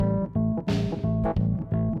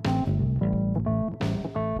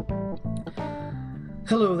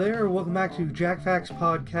Hello there, welcome back to Jack Facts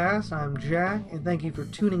Podcast. I'm Jack, and thank you for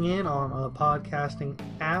tuning in on a podcasting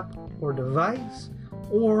app or device,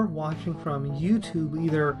 or watching from YouTube,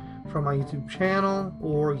 either from my YouTube channel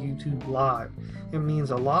or YouTube Live. It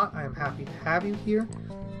means a lot. I am happy to have you here.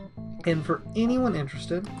 And for anyone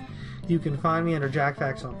interested, you can find me under Jack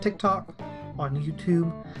Facts on TikTok, on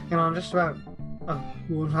YouTube, and on just about,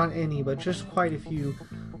 well, not any, but just quite a few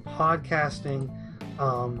podcasting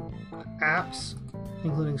apps,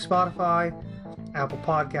 including Spotify, Apple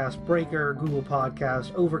Podcasts, Breaker, Google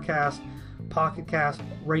Podcasts, Overcast, Pocket Cast,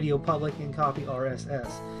 Radio Public, and Copy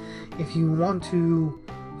RSS. If you want to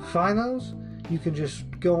find those, you can just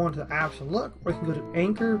go onto the apps and look, or you can go to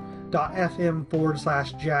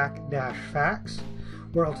anchor.fm/jack-facts,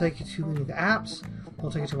 where I'll take you to any of the apps. I'll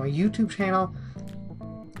take you to my YouTube channel,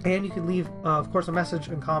 and you can leave, of course, a message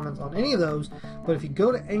and comments on any of those. But if you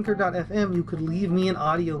go to anchor.fm, you could leave me an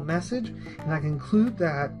audio message, and I can include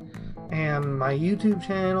that in my YouTube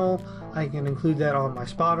channel. I can include that on my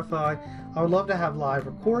Spotify. I would love to have live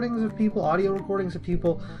recordings of people, audio recordings of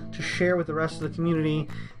people, to share with the rest of the community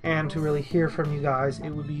and to really hear from you guys. It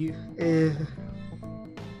would be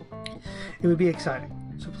exciting.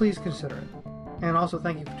 So please consider it. And also,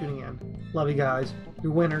 thank you for tuning in. Love you guys.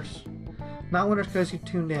 You're winners. Not winners because you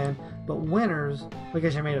tuned in, but winners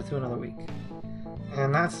because you made it through another week.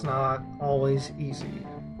 And that's not always easy.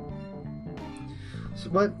 So,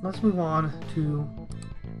 but let's move on to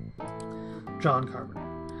John Carpenter.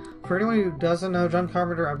 For anyone who doesn't know, John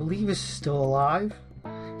Carpenter, I believe, is still alive.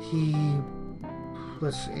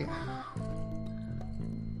 Let's see.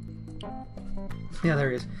 Yeah, there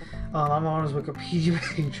he is. I'm on his Wikipedia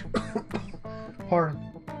page. Pardon.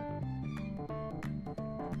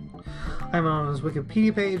 I'm on his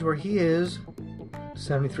Wikipedia page where he is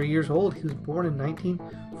 73 years old. He was born in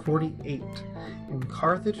 1948 in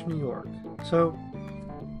Carthage, New York. So,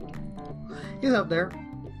 he's up there,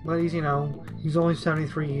 but he's only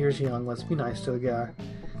 73 years young. Let's be nice to the guy.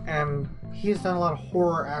 And he has done a lot of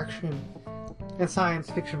horror, action, and science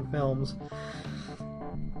fiction films,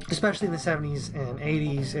 especially in the 70s and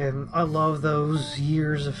 80s. And I love those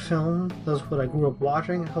years of film. Those what I grew up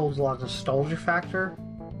watching. It holds a lot of nostalgia factor.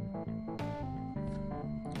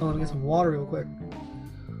 I want to get some water real quick.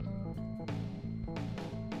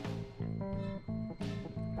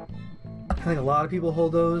 I think a lot of people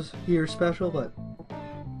hold those years special, but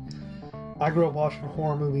I grew up watching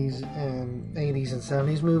horror movies and 80s and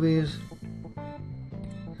 70s movies,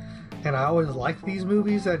 and I always liked these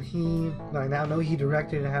movies that I now know he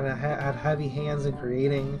directed and had heavy hands in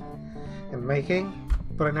creating and making,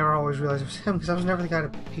 but I never always realized it was him because I was never the guy to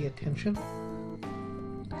pay attention.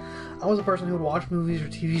 I was a person who would watch movies or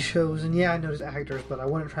TV shows, and yeah, I noticed actors, but I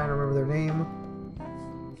wouldn't try to remember their name,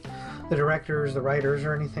 the directors, the writers,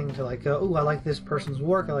 or anything to like, oh, I like this person's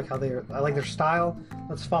work, I like their style,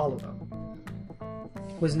 let's follow them.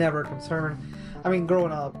 Was never a concern. I mean,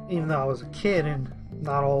 growing up, even though I was a kid and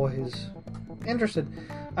not always interested,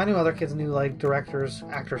 I knew other kids knew like directors,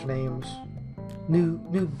 actors' names, knew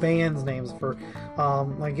bands' names for,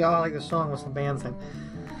 like, oh, I like this song, what's the band's name?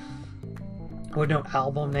 Would know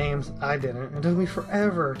album names. I didn't. It took me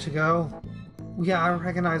forever to go, yeah, I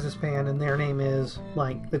recognize this band and their name is,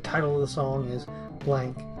 like, the title of the song is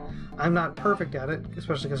blank. I'm not perfect at it,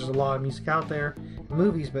 especially because there's a lot of music out there and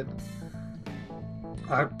movies, but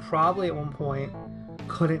I probably at one point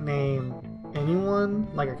couldn't name anyone.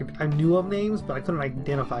 Like, I knew of names, but I couldn't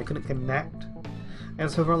identify, I couldn't connect. And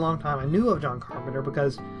so for a long time I knew of John Carpenter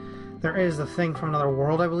because there is The Thing from Another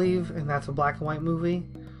World, I believe, and that's a black and white movie.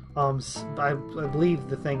 I believe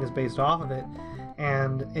The Thing is based off of it,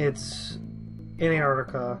 and it's in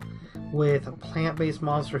Antarctica with a plant-based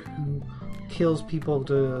monster who kills people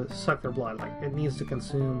to suck their blood. Like, it needs to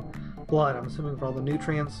consume blood, I'm assuming, for all the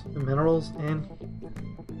nutrients and minerals in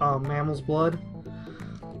mammals' blood.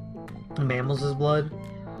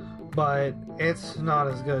 But it's not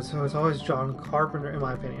as good, so it's always John Carpenter, in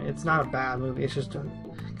my opinion. It's not a bad movie, it's just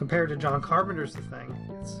compared to John Carpenter's The Thing,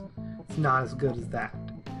 it's not as good as that.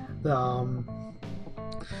 So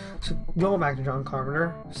going back to John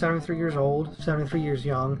Carpenter, 73 years old, 73 years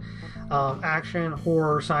young, action,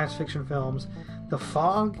 horror, science fiction films. The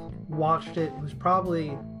Fog, watched it. It was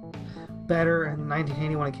probably better in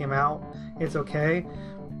 1980 when it came out. It's okay,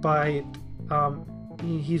 but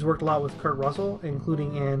he's worked a lot with Kurt Russell,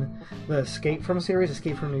 including in the Escape From series,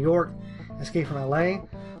 Escape from New York, Escape from LA.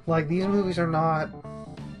 Like, these movies are not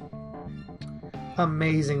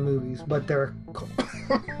amazing movies, but they're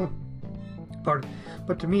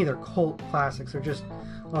but to me they're cult classics. They're just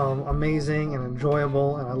amazing and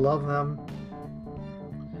enjoyable, and I love them.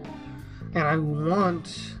 And I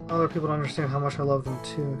want other people to understand how much I love them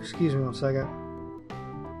too. Excuse me one second.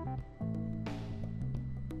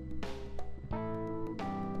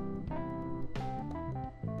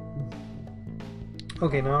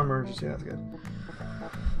 Okay, no emergency, that's good.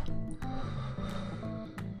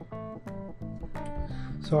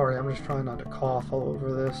 Sorry, I'm just trying not to cough all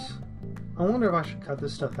over this. I wonder if I should cut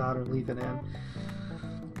this stuff out or leave it in.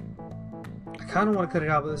 I kind of want to cut it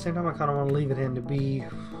out, but at the same time I kind of want to leave it in to be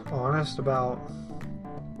honest about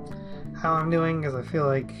how I'm doing, because I feel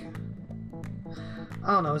like,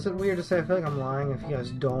 I don't know, is it weird to say I feel like I'm lying if you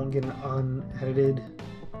guys don't get an unedited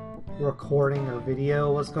recording or video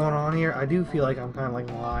of what's going on here? I do feel like I'm kind of like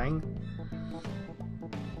lying.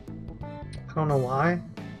 I don't know why.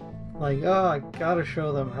 Like, oh, I gotta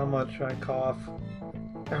show them how much I cough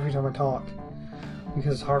every time I talk,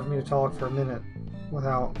 because it's hard for me to talk for a minute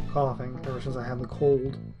without coughing ever since I had the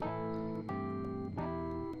cold.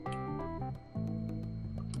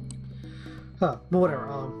 But whatever,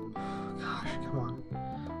 gosh, come on.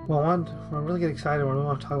 Well, when I really get excited when I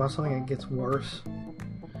want to talk about something, it gets worse.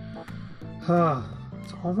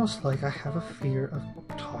 It's almost like I have a fear of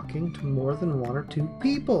talking to more than one or two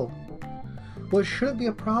people. Which shouldn't be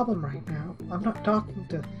a problem right now. I'm not talking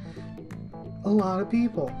to a lot of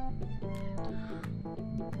people.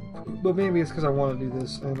 But maybe it's because I want to do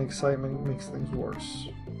this and excitement makes things worse.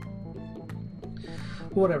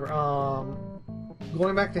 Whatever.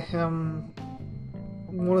 Going back to him,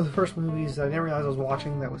 one of the first movies that I didn't realize I was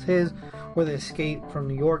watching that was his were the Escape from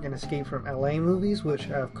New York and Escape from LA movies, which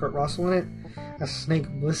have Kurt Russell in it as Snake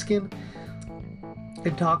Plissken.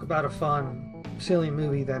 And talk about a fun, silly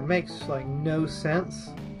movie that makes like no sense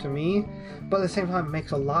to me, but at the same time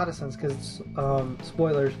makes a lot of sense because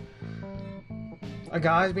spoilers, a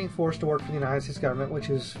guy's being forced to work for the United States government, which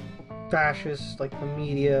is fascist. Like, the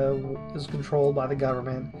media is controlled by the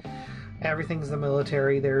government, everything's the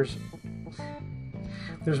military. There's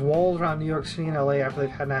walls around New York City and LA after they've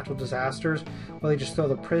had natural disasters where they just throw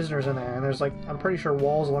the prisoners in there, and there's like, I'm pretty sure,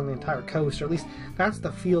 walls along the entire coast, or at least that's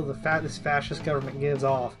the feel this fascist government gives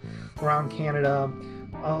off around Canada,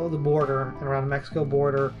 the border, and around the Mexico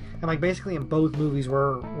border. And like, basically in both movies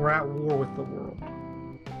we're at war with the world.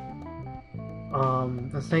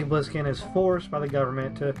 And Snake Plissken is forced by the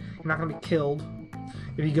government to, you're not going to be killed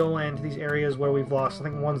if you go into these areas where we've lost, I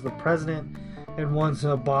think one's the president and one's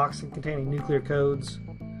a box containing nuclear codes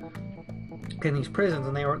in these prisons.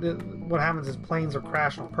 And what happens is planes are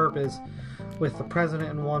crashed on purpose with the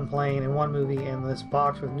president in one plane in one movie and this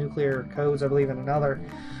box with nuclear codes, I believe, in another,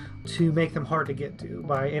 to make them hard to get to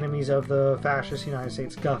by enemies of the fascist United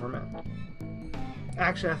States government.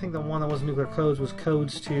 Actually, I think the one that was nuclear codes was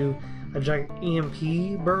codes to a giant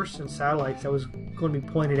EMP burst and satellites that was going to be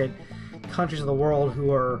pointed at countries of the world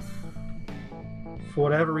who are, for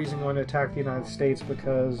whatever reason, going to attack the United States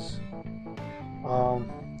because,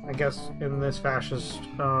 I guess in this fascist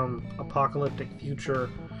apocalyptic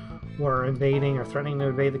future, we're invading or threatening to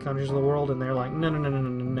invade the countries of the world, and they're like, no, no, no, no, no,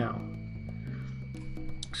 no, no.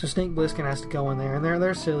 So Snake Plissken has to go in there, and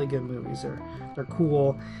they're silly good movies. They're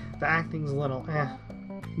cool. The acting's a little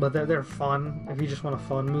but they're fun if you just want a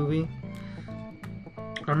fun movie.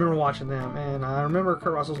 I remember watching them, and I remember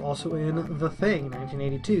Kurt Russell's also in The Thing,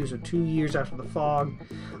 1982, so 2 years after The Fog,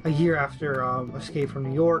 a year after Escape from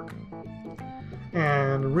New York,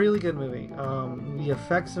 and really good movie. The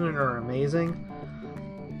effects in it are amazing.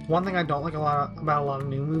 One thing I don't like about a lot of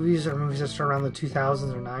new movies, or movies that start around the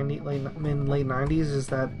 2000s or late 90s, is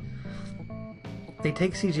that they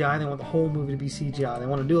take CGI and they want the whole movie to be CGI. They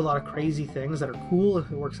want to do a lot of crazy things that are cool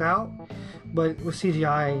if it works out, but with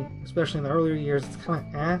CGI, especially in the earlier years, it's kind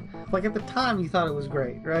of Like, at the time, you thought it was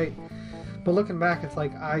great, right? But looking back, it's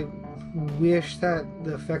like, I wish that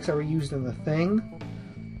the effects that were used in The Thing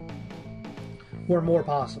were more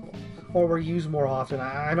possible, or were used more often.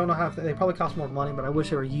 I don't know how, they probably cost more money, but I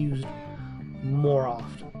wish they were used more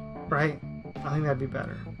often, right? I think that'd be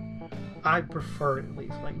better. I prefer it, at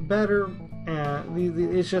least. Like, better, and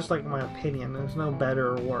it's just like my opinion. There's no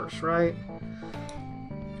better or worse, right?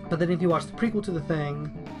 But then if you watch the prequel to The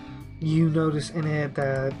Thing, you notice in it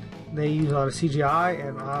that they use a lot of CGI,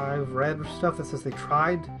 and I've read stuff that says they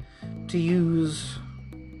tried to use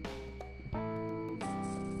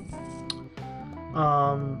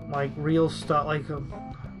like real stuff, like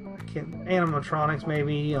animatronics,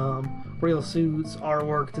 maybe real suits,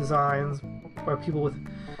 artwork designs by people with,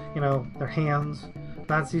 their hands,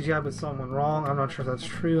 not CGI, but someone wrong. I'm not sure if that's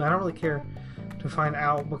true. I don't really care to find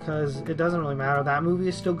out because it doesn't really matter. That movie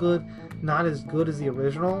is still good, not as good as the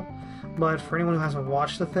original, but for anyone who hasn't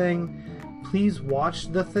watched The Thing, please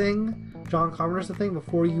watch The Thing, John Carpenter's The Thing,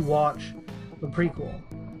 before you watch the prequel.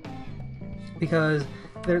 because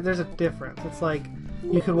there's a difference. It's like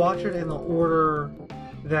you could watch it in the order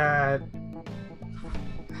that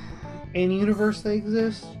in universe they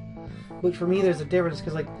exist, which for me there's a difference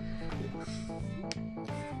because like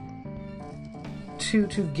to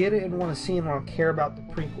get it and want to see and want to care about the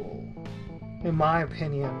prequel, in my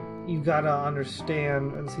opinion, you gotta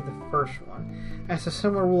understand and see the first one. And it's a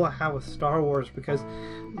similar rule I have with Star Wars because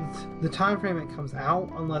the time frame it comes out,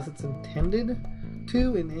 unless it's intended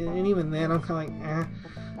to, and even then I'm kind of like,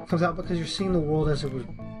 it comes out because you're seeing the world as it was,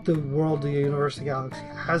 the world, the universe, the galaxy,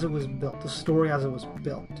 as it was built, the story as it was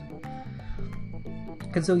built.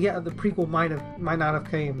 And so yeah, the prequel might not have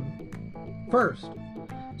came first.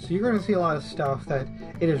 So you're going to see a lot of stuff that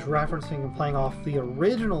it is referencing and playing off the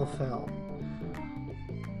original film.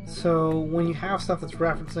 So when you have stuff that's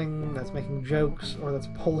referencing, that's making jokes, or that's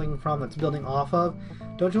pulling from, that's building off of,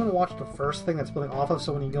 don't you want to watch the first thing that's building off of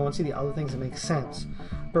so when you go and see the other things it makes sense?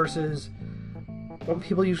 Versus what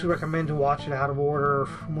people usually recommend to watch it out of order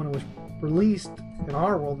from when it was released in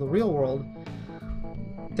our world, the real world.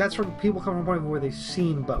 That's from people coming from a point where they've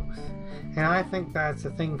seen both. And I think that's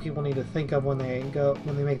the thing people need to think of when they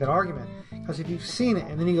make that argument. Because if you've seen it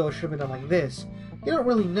and then you go, it should have been done like this, you don't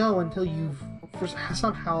really know until you've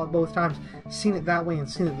somehow at both times seen it that way and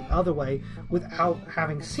seen it the other way without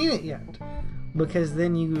having seen it yet. Because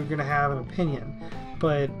then you're going to have an opinion.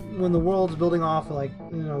 But when the world's building off of, like,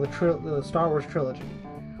 you know, the Star Wars trilogy,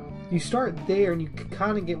 you start there and you can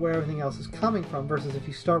kind of get where everything else is coming from. Versus if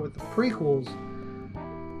you start with the prequels,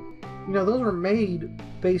 you know, those were made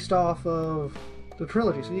based off of the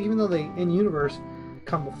trilogy. So even though they, in universe,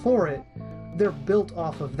 come before it, they're built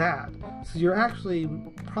off of that. So you're actually,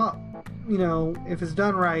 you know, if it's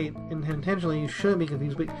done right and intentionally, you shouldn't be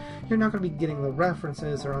confused, but you're not going to be getting the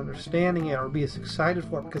references or understanding it or be as excited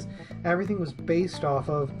for it because everything was based off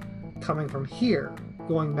of coming from here,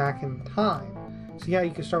 going back in time. So yeah,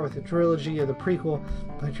 you can start with the trilogy or the prequel,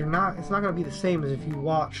 but it's not going to be the same as if you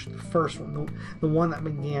watch the first one, the one that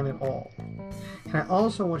began it all. And I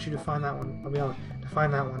also want you to find that one, I'll be honest, to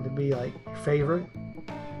find that one to be like your favorite,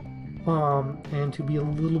 and to be a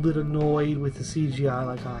little bit annoyed with the CGI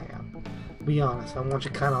like I am. Be honest, I want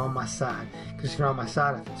you kind of on my side, because if you're on my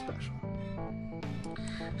side, I feel special.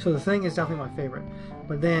 So The Thing is definitely my favorite,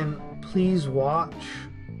 but then please watch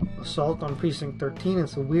Assault on Precinct 13.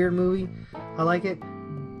 It's a weird movie. I like it.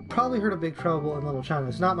 Probably heard of Big Trouble in Little China.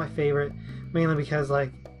 It's not my favorite, mainly because I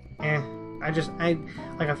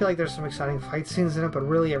feel like there's some exciting fight scenes in it, but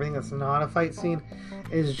really everything that's not a fight scene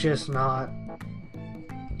is just not,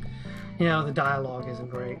 you know, the dialogue isn't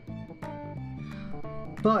great.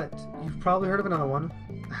 But you've probably heard of another one,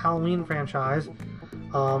 the Halloween franchise.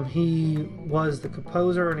 He was the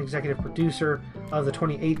composer and executive producer of the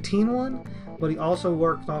 2018 one, but he also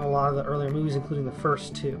worked on a lot of the earlier movies, including the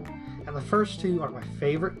first two. And the first two are my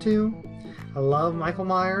favorite two. I love Michael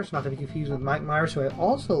Myers, not to be confused with Mike Myers, who I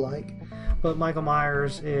also like, but Michael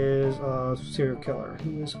Myers is a serial killer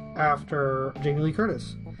who was after Jamie Lee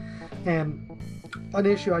Curtis. And an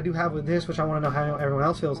issue I do have with this, which I want to know how everyone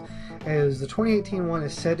else feels, is the 2018 one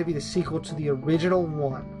is said to be the sequel to the original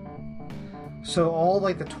one. So all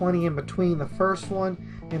like the 20 in between the first one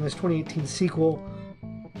and this 2018 sequel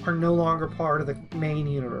are no longer part of the main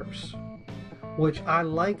universe. Which I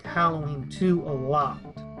like Halloween 2 a lot.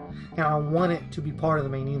 And I want it to be part of the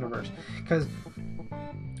main universe. Because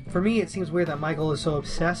for me it seems weird that Michael is so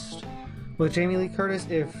obsessed with Jamie Lee Curtis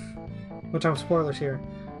which I'm spoilers here,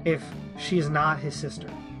 if she is not his sister.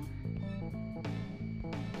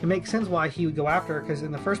 It makes sense why he would go after her, because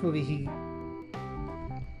in the first movie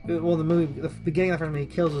the beginning of the first movie,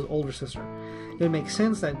 he kills his older sister. It would make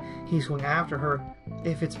sense that he's going after her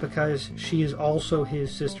if it's because she is also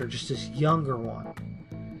his sister, just this younger one.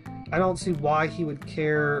 I don't see why he would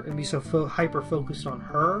care and be so hyper-focused on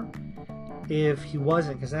her if he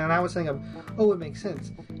wasn't, because then I was thinking of, oh, it makes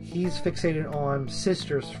sense. He's fixated on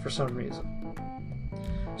sisters for some reason.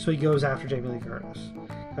 So he goes after Jamie Lee Curtis.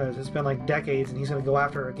 Because it's been like decades and he's going to go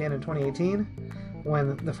after her again in 2018,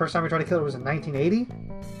 when the first time he tried to kill her was in 1980.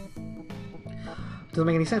 Doesn't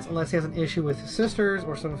make any sense unless he has an issue with his sisters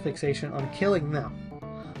or some fixation on killing them.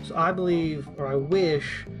 So I believe, or I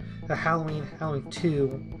wish, that Halloween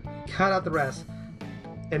 2 cut out the rest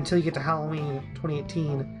until you get to Halloween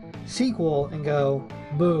 2018 sequel and go,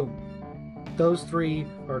 boom, those three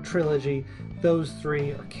are a trilogy, those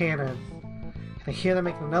three are canon. And I hear they're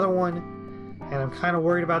making another one, and I'm kind of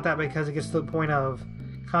worried about that because it gets to the point of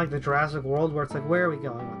kind of like the Jurassic World, where it's like, where are we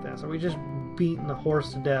going with this? Are we just beating the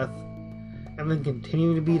horse to death and then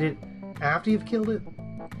continuing to beat it after you've killed it?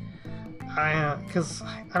 Because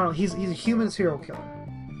I don't know, he's a human serial killer.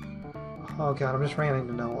 Oh god, I'm just ranting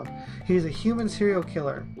to no one. He's a human serial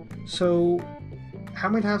killer. So, how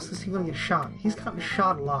many times is he going to get shot? He's gotten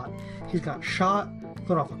shot a lot. He's gotten shot,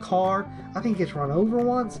 thrown off a car. I think he gets run over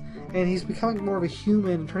once, and he's becoming more of a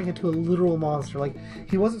human and turning into a literal monster. Like,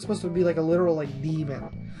 he wasn't supposed to be like a literal like demon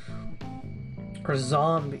or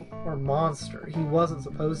zombie or monster. He wasn't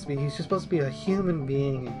supposed to be. He's just supposed to be a human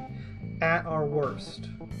being at our worst.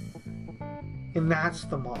 And that's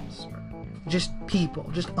the monster. Just people,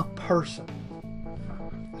 just a person.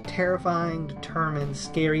 A terrifying, determined,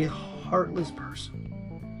 scary, heartless person.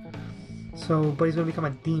 So, but he's going to become a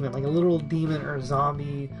demon, like a literal demon or a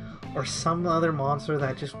zombie or some other monster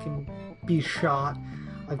that just can be shot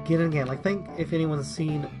again and again. Like, think if anyone's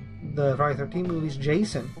seen the Friday the 13th movies,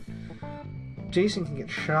 Jason can get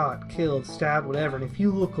shot, killed, stabbed, whatever, and if you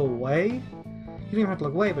look away, you don't even have to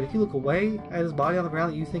look away, but if you look away at his body on the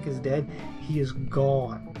ground that you think is dead, he is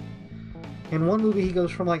gone. In one movie, he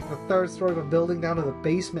goes from like the third story of a building down to the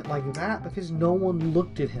basement like that because no one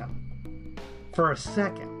looked at him for a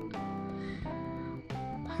second.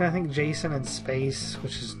 And I think Jason in Space,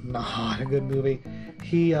 which is not a good movie,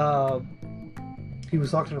 he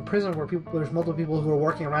was locked in a prison where there's multiple people who are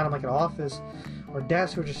working around him like an office or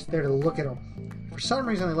desk who are just there to look at him. For some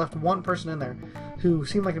reason, they left one person in there who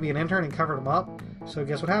seemed like to be an intern and covered him up. So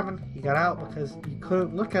guess what happened? He got out because you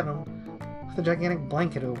couldn't look at him with a gigantic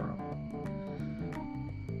blanket over him.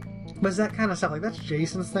 But it's that kind of stuff. Like, that's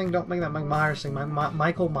Jason's thing. Don't make that Mike Myers thing.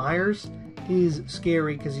 Michael Myers is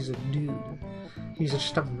scary because he's a dude. He's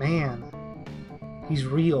just a man. He's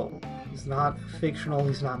real. He's not fictional.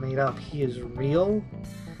 He's not made up. He is real.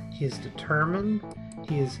 He is determined.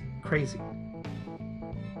 He is crazy.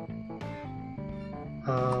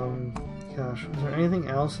 Gosh, is there anything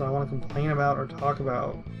else that I want to complain about or talk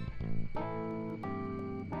about?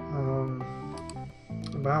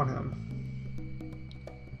 About him.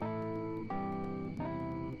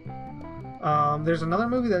 There's another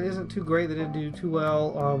movie that isn't too great, that didn't do too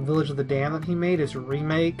well, Village of the Damned, that he made. It's a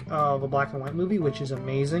remake of a black and white movie, which is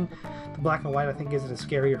amazing. The black and white, I think, gives it a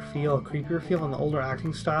scarier feel, a creepier feel, and the older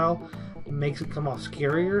acting style makes it come off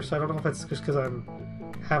scarier. So I don't know if it's just because I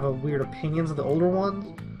have a weird opinions of the older ones,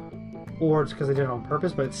 or it's because they did it on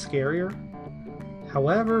purpose, but it's scarier.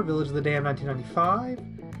 However, Village of the Damned 1995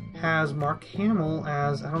 has Mark Hamill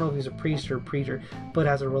as, I don't know if he's a priest or a preacher, but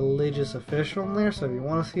as a religious official in there. So if you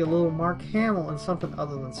want to see a little Mark Hamill in something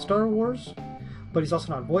other than Star Wars, but he's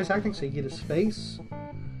also not voice acting, so you get his face.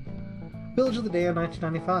 Village of the Damned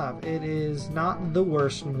 1995. It is not the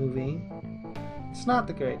worst movie. It's not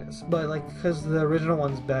the greatest, but like, because the original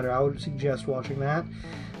one's better, I would suggest watching that.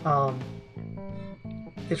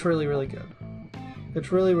 It's really, really good.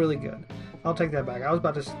 It's really, really good. I'll take that back. I was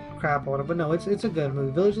about to crap on it, but no, it's a good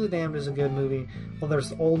movie. Village of the Damned is a good movie. Well, there's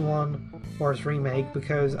the old one or its remake,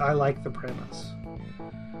 because I like the premise.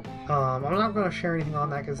 I'm not going to share anything on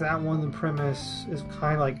that, because that one, the premise is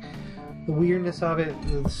kind of like the weirdness of it.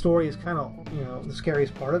 The story is kind of, the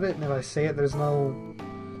scariest part of it, and if I say it, there's no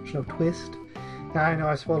twist. Now, I know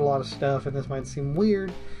I spoiled a lot of stuff, and this might seem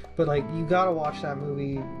weird, but like, you gotta watch that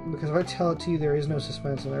movie, because if I tell it to you, there is no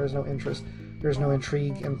suspense and there is no interest. There's no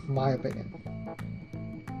intrigue, in my opinion.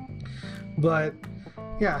 But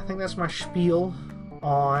yeah, I think that's my spiel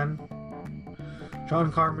on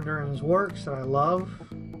John Carpenter and his works that I love.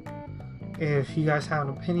 If you guys have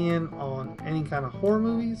an opinion on any kind of horror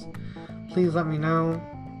movies, please let me know.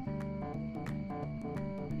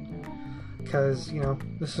 Because,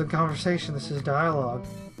 this is a conversation, this is dialogue.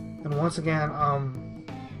 And once again,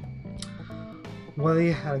 whether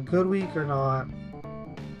you had a good week or not,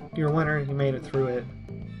 you're a winner, you made it through it.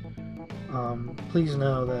 Please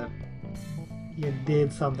know that you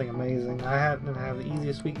did something amazing. I didn't have the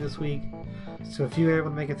easiest week this week, so if you were able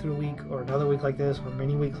to make it through a week or another week like this, or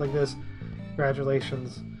many weeks like this,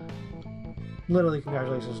 congratulations. Literally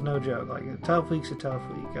congratulations, no joke. Like, a tough week's a tough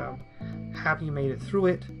week. Happy you made it through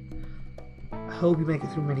it. I hope you make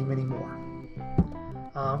it through many, many more.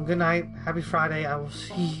 Good night, happy Friday. I will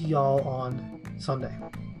see y'all on Sunday.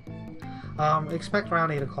 Expect around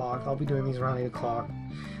 8 o'clock. I'll be doing these around 8 o'clock.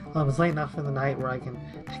 It's late enough in the night where I can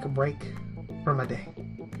take a break from my day.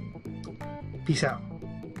 Peace out.